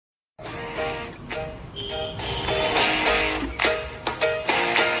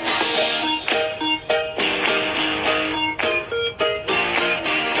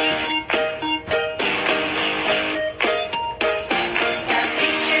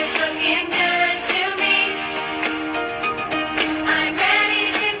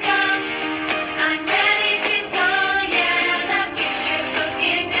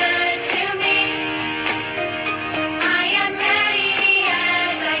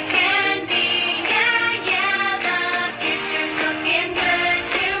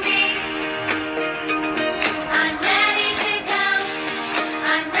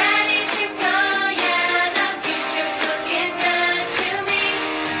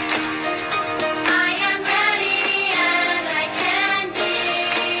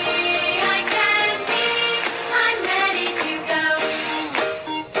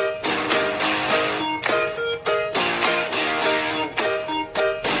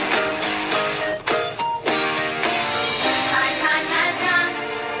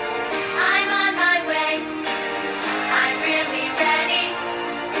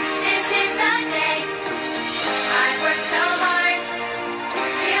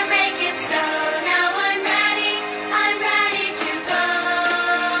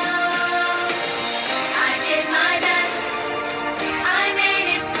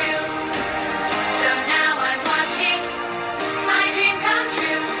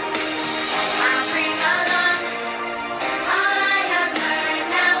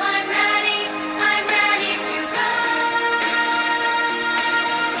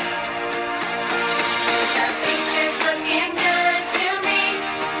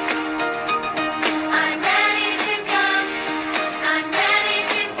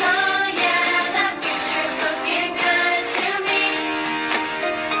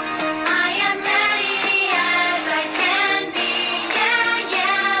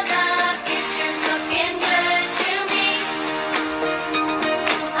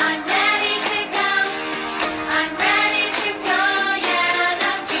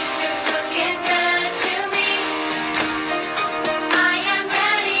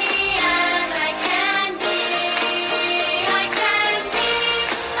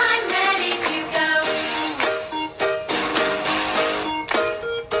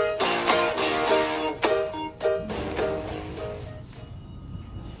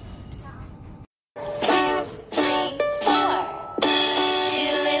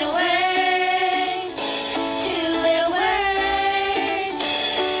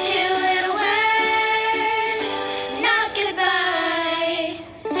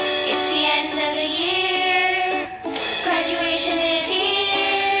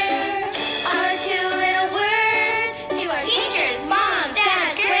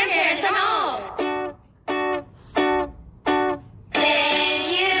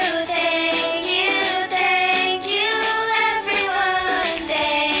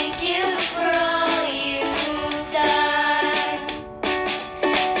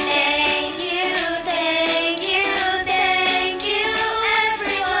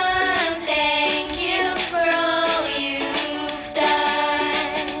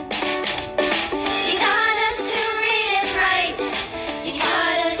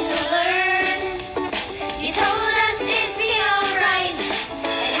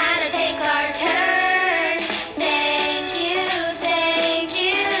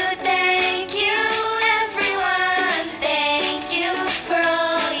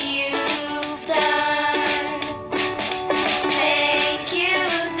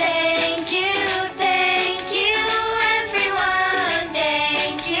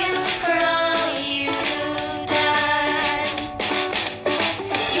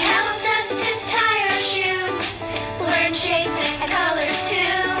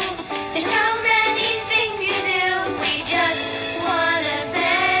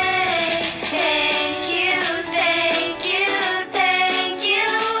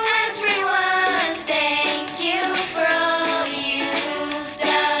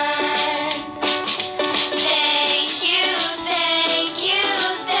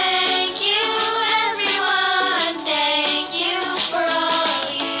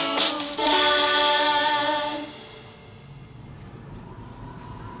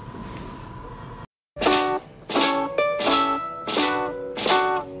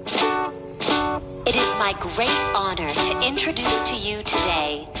my great honor to introduce to you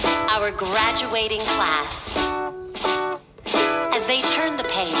today our graduating class. As they turn the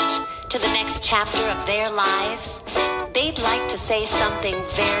page to the next chapter of their lives, they'd like to say something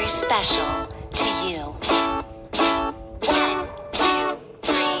very special to you. 1, 2,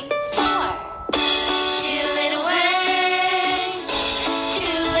 3, 4. Two little words,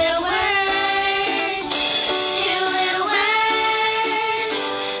 two little words.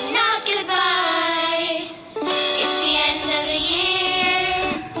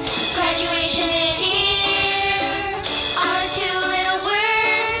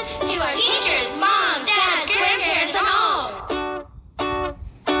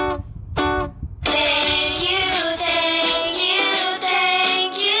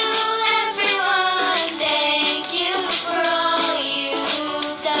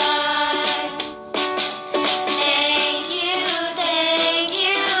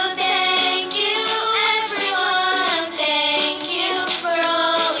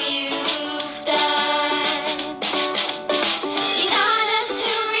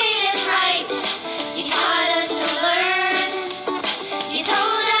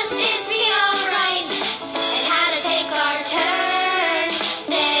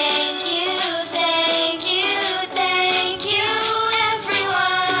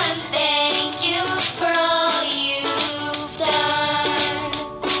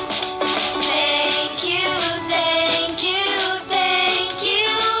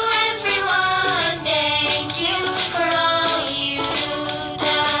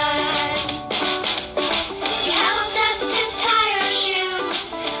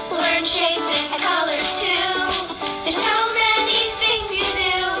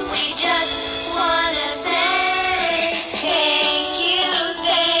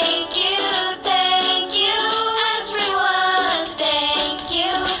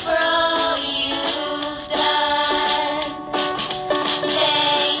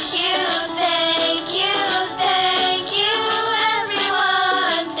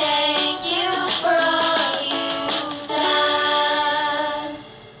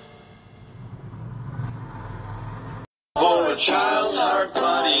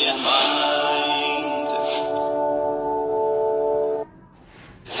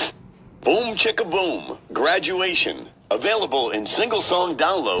 Boom Chicka Boom, Graduation. Available in single song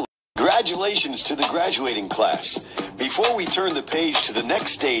download. Congratulations to the graduating class. Before we turn the page to the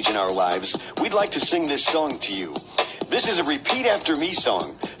next stage in our lives, we'd like to sing this song to you. This is a repeat after me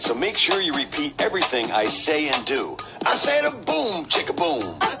song, so make sure you repeat everything I say and do. I said a boom, chicka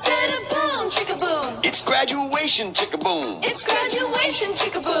boom. I said a boom, chicka boom. It's graduation, chicka boom. It's graduation,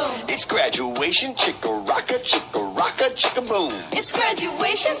 chicka boom. It's graduation, chicka rocka, chicka boom. It's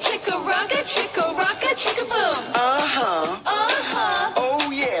graduation, chicka rocka, chicka boom. Uh-huh. Uh-huh.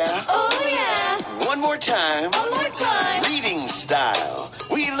 Oh yeah. Oh yeah. One more time. One more time. Reading style.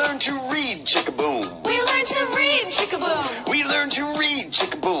 We learn to read, chicka boom. We learn to read, chicka boom. We learn to read,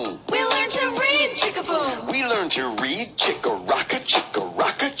 chicka boom. We learn to read, chicka boom. We learn to read, chicka rocka,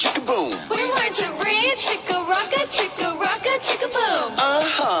 chicka boom. We learn to read, chicka rocka, chicka boom.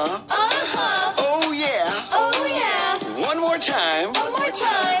 Uh-huh. Uh-huh. Oh yeah. Oh yeah. One more time. One more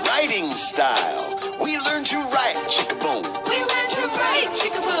time. Writing style. We learn to write, chicka boom. We learn to write,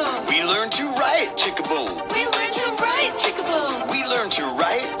 chicka boom. We learn to write, chicka boom. We learn to write, chicka boom. We learn to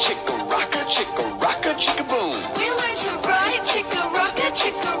write, chicka rocka, chicka boom. We learn to write, chicka rocka,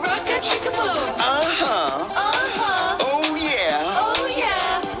 chicka boom. Uh-huh. Uh-huh. Oh yeah. Oh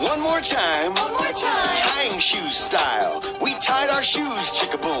yeah. One more time. One more time. Tying shoes style. We tied our shoes,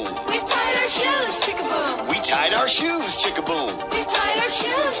 chicka boom. We tied our shoes, chicka boom. We tied our shoes, chicka boom. We tied our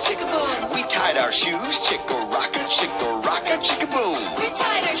shoes, chicka boom. We tied our shoes, chicka rocka, chicka boom. We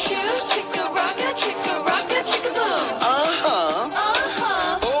tied our shoes, chicka rocka, chicka boom. Uh-huh.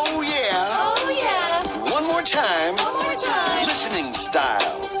 Uh-huh. Oh yeah. Oh yeah. One more time. One more time. Listening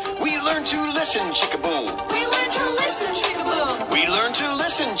style. We learn to listen, chicka boom. We learn to listen, chicka boom. We learn to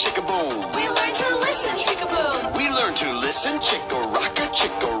listen, chicka boom. We learn to listen, chicka boom. We learn to listen, chicka rocka,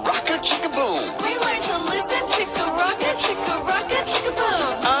 chicka boom. We learn to listen, chicka rocka, chicka boom.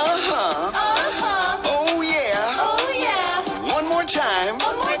 Uh-huh. Uh-huh. Oh yeah. Oh yeah. One more time.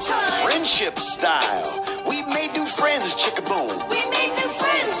 One more time. Friendship style. We made new friends, chicka boom. We made new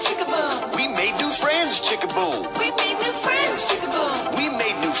friends, chicka boom. We made new friends, chicka boom. We made new friends, chicka boom. We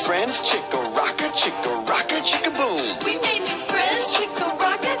made new friends, chicka rocka, chicka boom. We made new friends, chicka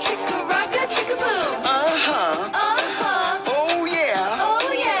rocka, chicka boom. Uh-huh. Uh-huh. Oh yeah. Oh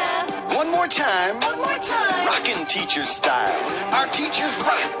yeah. One more time. One more time. Rockin' teacher style. Our teachers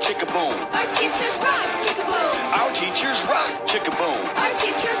rock, chicka boom. Our teachers rock, chicka boom. Our teachers rock, chicka boom. Our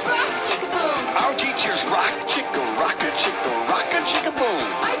teachers rock, chicka boom. Our teachers rock, chicka rocka, chicka boom.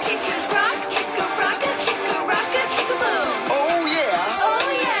 Our teachers rock, chicka rocka, chicka boom. Oh yeah. Oh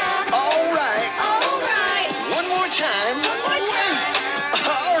yeah. All right. All right. One more time. One more time.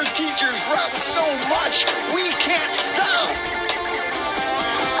 Our teachers rock so much we can't stop.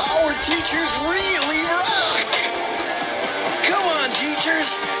 Our teachers really rock. Come on,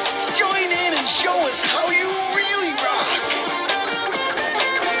 teachers. Join in and show us how you really rock.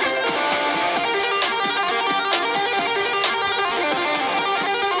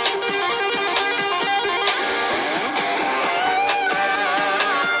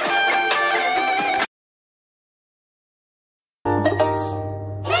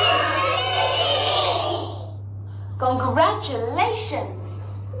 Congratulations!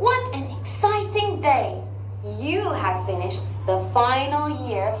 What an exciting day! You have finished the final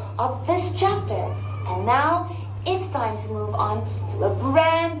year of this chapter, and now it's time to move on to a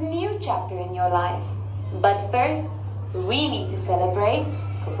brand new chapter in your life. But first, we need to celebrate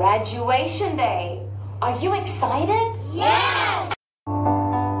Graduation Day. Are you excited? Yes!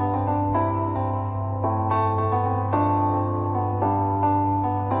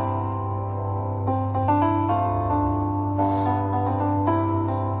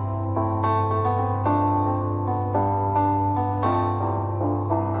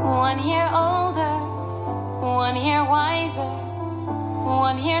 One year older, 1 year wiser,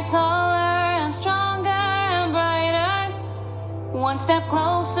 1 year taller and stronger and brighter, one step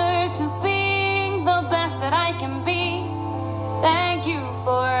closer to being the best that I can be. Thank you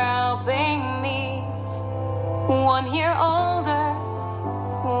for helping me. 1 year older,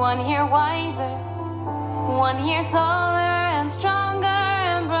 1 year wiser, 1 year taller and stronger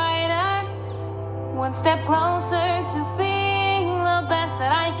and brighter, one step closer to being the best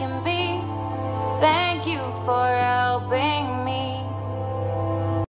that I can be. Thank you for helping me.